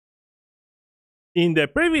In the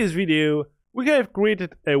previous video, we have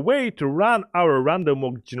created a way to run our random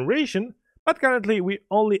walk generation, but currently we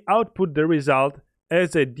only output the result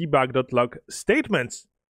as a debug.log statements.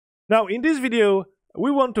 Now in this video,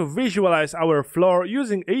 we want to visualize our floor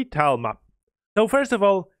using a tile map. So first of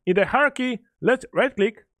all, in the hierarchy, let's right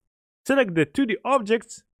click, select the 2D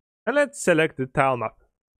objects, and let's select the tile map.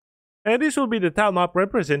 And this will be the tile map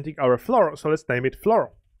representing our floor, so let's name it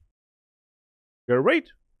floor.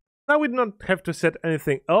 Great. Now we do not have to set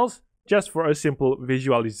anything else, just for a simple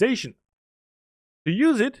visualization. To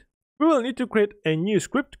use it, we will need to create a new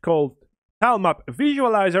script called Tilemap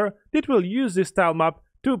Visualizer that will use this tile map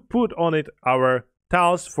to put on it our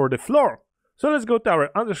tiles for the floor. So let's go to our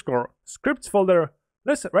 _scripts folder,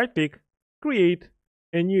 let's right click, create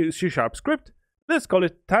a new C# script, let's call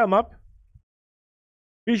it Tilemap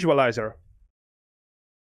Visualizer.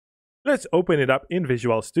 Let's open it up in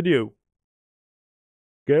Visual Studio.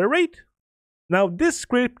 Great! Now this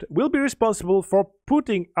script will be responsible for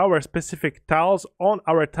putting our specific tiles on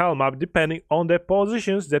our tile map depending on the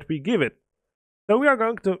positions that we give it. So we are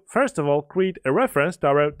going to first of all create a reference to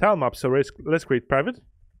our tile map. So let's create private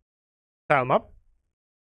tile map.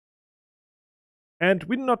 And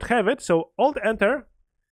we do not have it, so Alt Enter,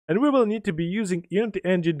 and we will need to be using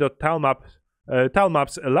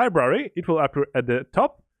unityengine.tilemaps library. It will appear at the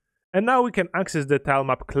top. And now we can access the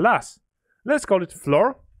tilemap class. Let's call it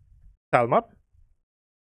floor tilemap.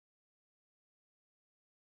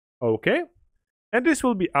 Okay, and this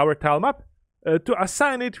will be our tilemap. To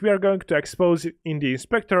assign it, we are going to expose it in the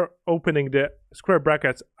inspector, opening the square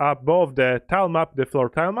brackets above the tilemap, the floor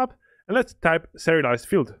tilemap, and let's type serialized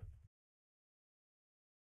field.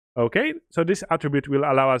 Okay, so this attribute will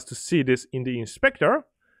allow us to see this in the inspector.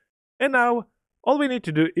 And now all we need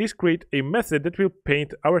to do is create a method that will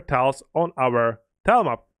paint our tiles on our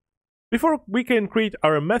tilemap. Before we can create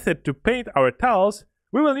our method to paint our tiles,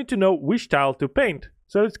 we will need to know which tile to paint.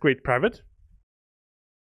 So let's create private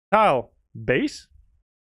tile base,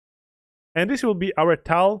 and this will be our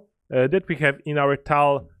tile that we have in our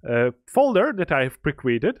tile folder that I have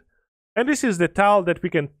pre-created, and this is the tile that we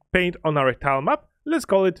can paint on our tile map. Let's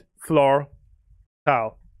call it floor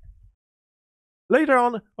tile. Later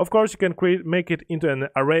on, of course, you can make it into an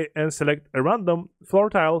array and select a random floor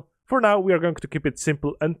tile. For now, we are going to keep it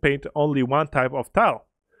simple and paint only one type of tile.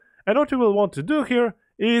 And what we will want to do here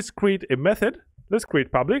is create a method. Let's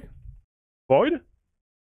create public void,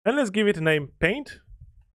 and let's give it a name paint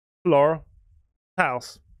floor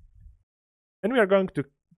tiles. And we are going to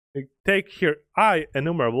take here I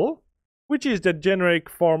enumerable, which is the generic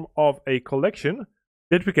form of a collection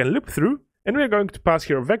that we can loop through, and we are going to pass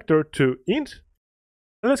here vector to int,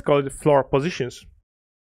 and let's call it floor positions.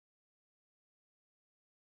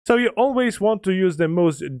 So you always want to use the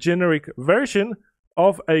most generic version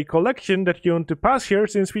of a collection that you want to pass here,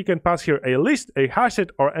 since we can pass here a list, a hashset,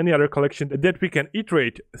 or any other collection that we can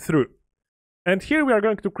iterate through. And here we are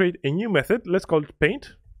going to create a new method. Let's call it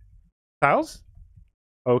paint tiles.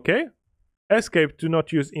 Okay. Escape to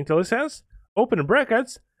not use IntelliSense. Open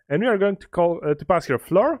brackets, and we are going to pass here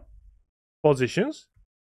floor positions.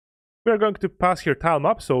 We are going to pass here tile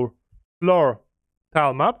map, so floor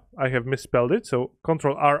tile map. I have misspelled it, so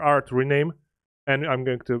Ctrl+R to rename, and I'm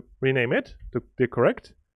going to rename it to the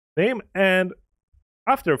correct name. And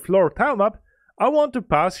after floor tile map, I want to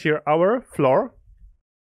pass here our floor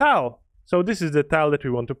tile. So this is the tile that we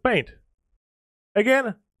want to paint.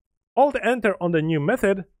 Again, Alt Enter on the new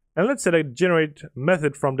method, and let's select generate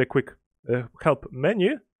method from the quick help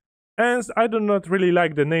menu. And I do not really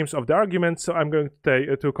like the names of the arguments, so I'm going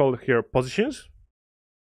to call here positions.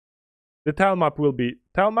 The tile map will be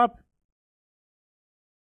tile map,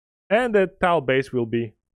 and the tile base will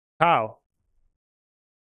be tile.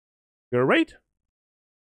 Great.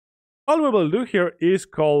 All we will do here is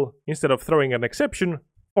call, instead of throwing an exception,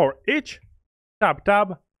 for each tab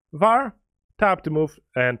var tab to move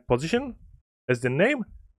and position as the name,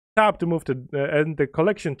 tab to move to and the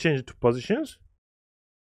collection change to positions.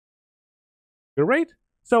 Great.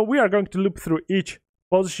 So we are going to loop through each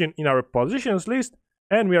position in our positions list,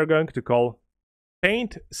 and we are going to call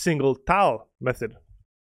paint single tile method.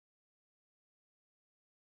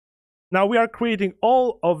 Now we are creating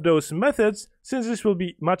all of those methods, since this will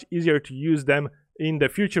be much easier to use them in the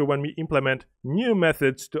future when we implement new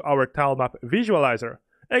methods to our tilemap visualizer.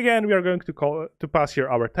 Again, we are going to pass here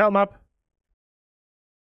our tilemap.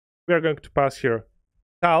 We are going to pass here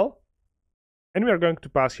tile, and we are going to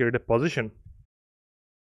pass here the position.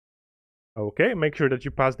 Okay, make sure that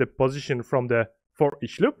you pass the position from the for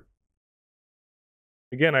each loop.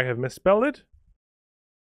 Again, I have misspelled it.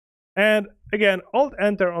 And again, Alt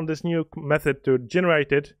Enter on this new method to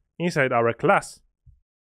generate it inside our class.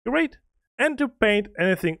 Great. And to paint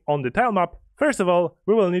anything on the tile map, first of all,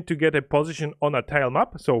 we will need to get a position on a tile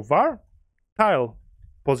map. So var tile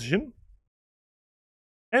position.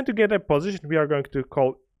 And to get a position, we are going to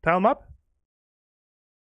call tilemap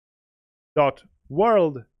dot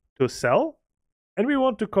world to cell. And we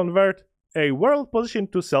want to convert a world position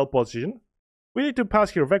to cell position. We need to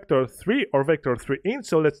pass here vector 3 or vector 3 int.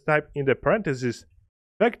 So let's type in the parentheses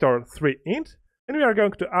vector 3 int. And we are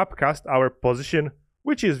going to upcast our position,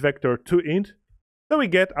 which is vector 2 int. So we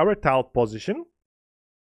get our tile position.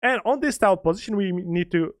 And on this tile position, we need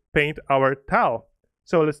to paint our tile.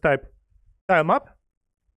 So let's type tilemap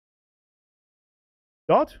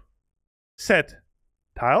dot set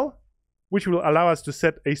tile, which will allow us to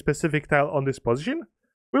set a specific tile on this position.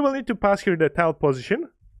 We will need to pass here the tile position.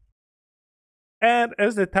 And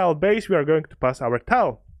as the tile base, we are going to pass our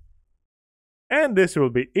tile. And this will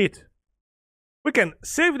be it. We can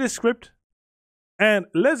save this script. And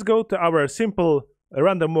let's go to our simple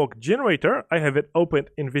random walk generator. I have it opened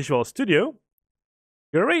in Visual Studio.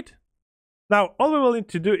 Great. Now, all we will need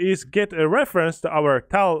to do is get a reference to our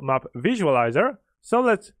tile map visualizer. So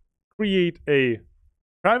let's create a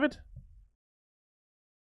private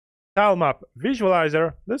tilemap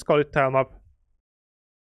visualizer. Let's call it tilemap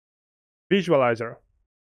visualizer.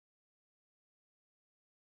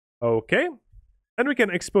 Okay. And we can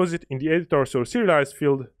expose it in the editor, so serialized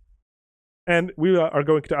field. And we are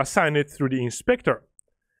going to assign it through the inspector.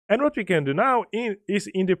 And what we can do now is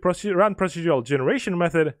in the run procedural generation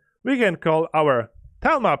method, we can call our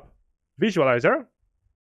tilemap visualizer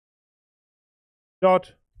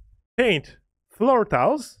dot paint floor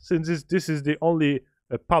tiles, since this is the only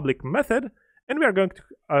public method, and we are going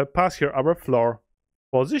to pass here our floor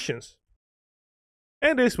positions.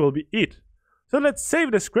 And this will be it. So let's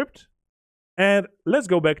save the script and let's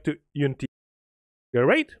go back to Unity.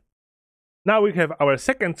 Great. Now we have our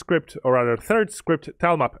second script, or rather third script,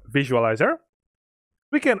 tilemap visualizer.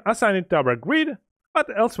 We can assign it to our grid, but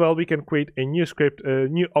as well we can create a new script, a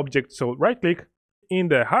new object. So right click in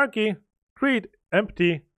the hierarchy, create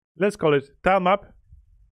empty, let's call it tilemap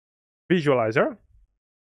visualizer.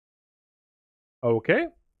 Okay.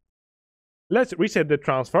 Let's reset the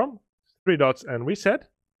transform, 3 dots and reset.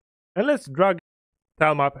 And let's drag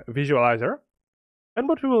tilemap visualizer. And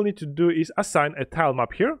what we will need to do is assign a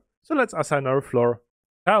tilemap here. So let's assign our floor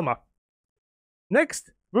tilemap.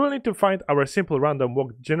 Next, we will need to find our simple random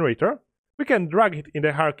walk generator. We can drag it in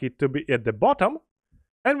the hierarchy to be at the bottom.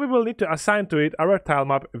 And we will need to assign to it our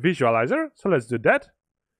tilemap visualizer. So let's do that.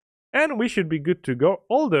 And we should be good to go.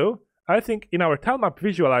 Although, I think in our tilemap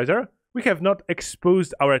visualizer, we have not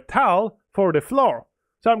exposed our tile for the floor.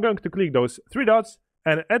 So I'm going to click those 3 dots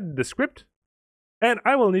and add the script. And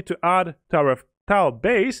I will need to add to our tile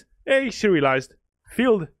base a serialized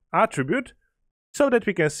field attribute so that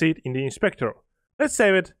we can see it in the inspector. Let's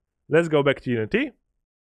save it. Let's go back to Unity.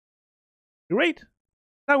 Great.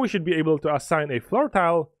 Now we should be able to assign a floor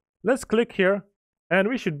tile. Let's click here and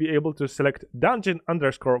we should be able to select dungeon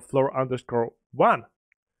underscore floor underscore 1.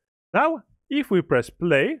 Now, if we press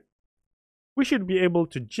play, we should be able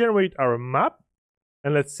to generate our map.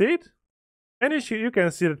 And let's see it. And you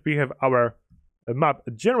can see that we have our map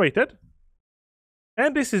generated.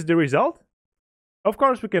 And this is the result. Of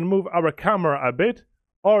course, we can move our camera a bit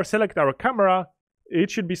or select our camera.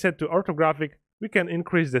 It should be set to orthographic. We can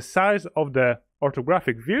increase the size of the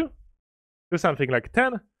orthographic view to something like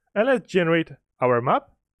 10. And let's generate our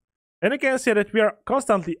map. And you can see that we are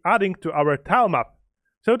constantly adding to our tile map.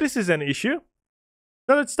 So this is an issue.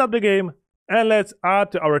 So let's stop the game and let's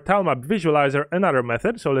add to our tilemap visualizer another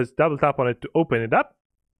method. So let's double tap on it to open it up.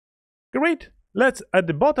 Great. Let's, at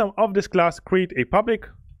the bottom of this class, create a public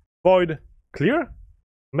void clear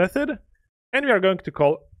method. And we are going to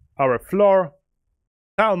call our floor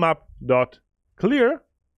tilemap.clear.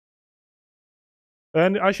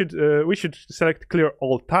 And we should select clear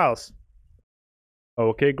all tiles.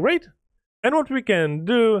 Okay, great. And what we can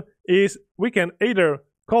do is we can either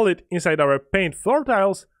call it inside our paint floor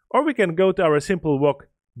tiles, or we can go to our simple walk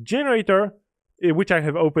generator, which I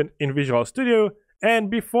have opened in Visual Studio. And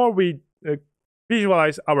before we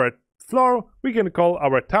visualize our floor, we can call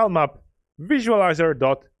our tilemap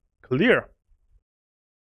visualizer.clear.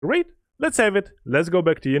 Great. Let's save it. Let's go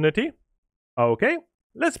back to Unity. Okay.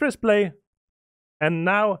 Let's press play. And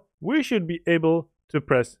now we should be able to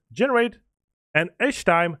press generate. And each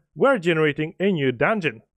time we're generating a new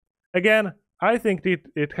dungeon. Again, I think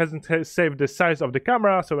it hasn't saved the size of the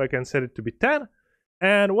camera, so I can set it to be 10.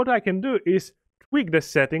 And what I can do is tweak the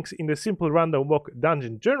settings in the simple random walk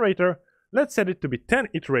dungeon generator. Let's set it to be 10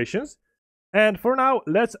 iterations. And for now,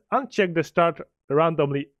 let's uncheck the start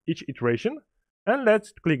randomly each iteration. And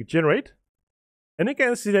let's click generate. And you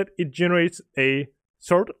can see that it generates a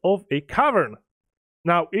sort of a cavern.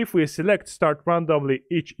 Now, if we select start randomly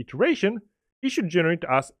each iteration, it should generate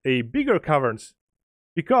us a bigger caverns,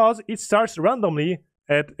 because it starts randomly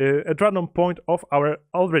at a random point of our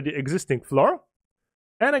already existing floor.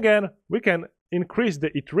 And again, we can increase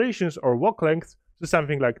the iterations or walk length to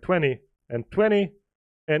something like 20 and 20,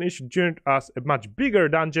 and it should generate us a much bigger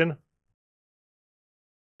dungeon.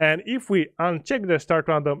 And if we uncheck the start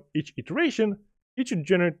random each iteration, it should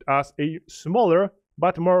generate us a smaller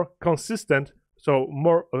but more consistent, so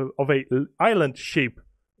more of a island shape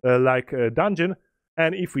like a dungeon.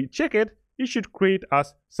 And if we check it, it should create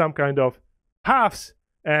us some kind of paths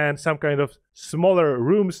and some kind of smaller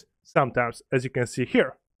rooms sometimes, as you can see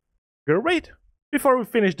here. Great! Before we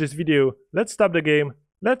finish this video, let's stop the game.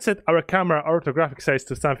 Let's set our camera orthographic size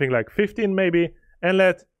to something like 15 maybe, and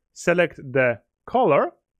let's select the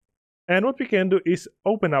color. And what we can do is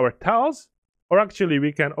open our tiles, or actually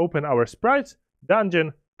we can open our sprites,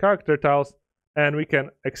 dungeon, character tiles, and we can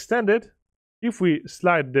extend it. If we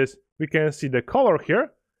slide this, we can see the color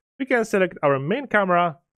here. We can select our main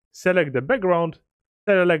camera, select the background,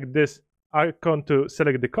 select this icon to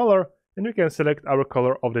select the color, and we can select our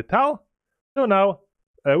color of the tile. So now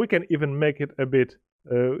we can even make it a bit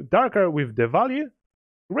darker with the value.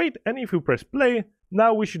 Great, and if we press play,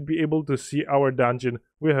 now we should be able to see our dungeon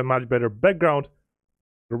with a much better background.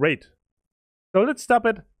 Great. So let's stop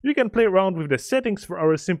it. You can play around with the settings for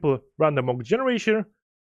our simple random walk generation.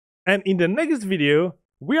 And in the next video,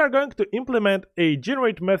 we are going to implement a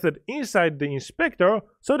generate method inside the inspector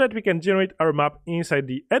so that we can generate our map inside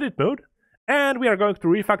the edit mode. And we are going to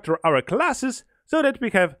refactor our classes so that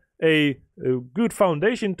we have a good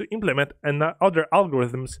foundation to implement other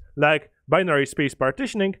algorithms like binary space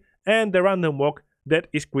partitioning and the random walk that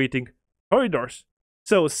is creating corridors.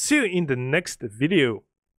 So see you in the next video.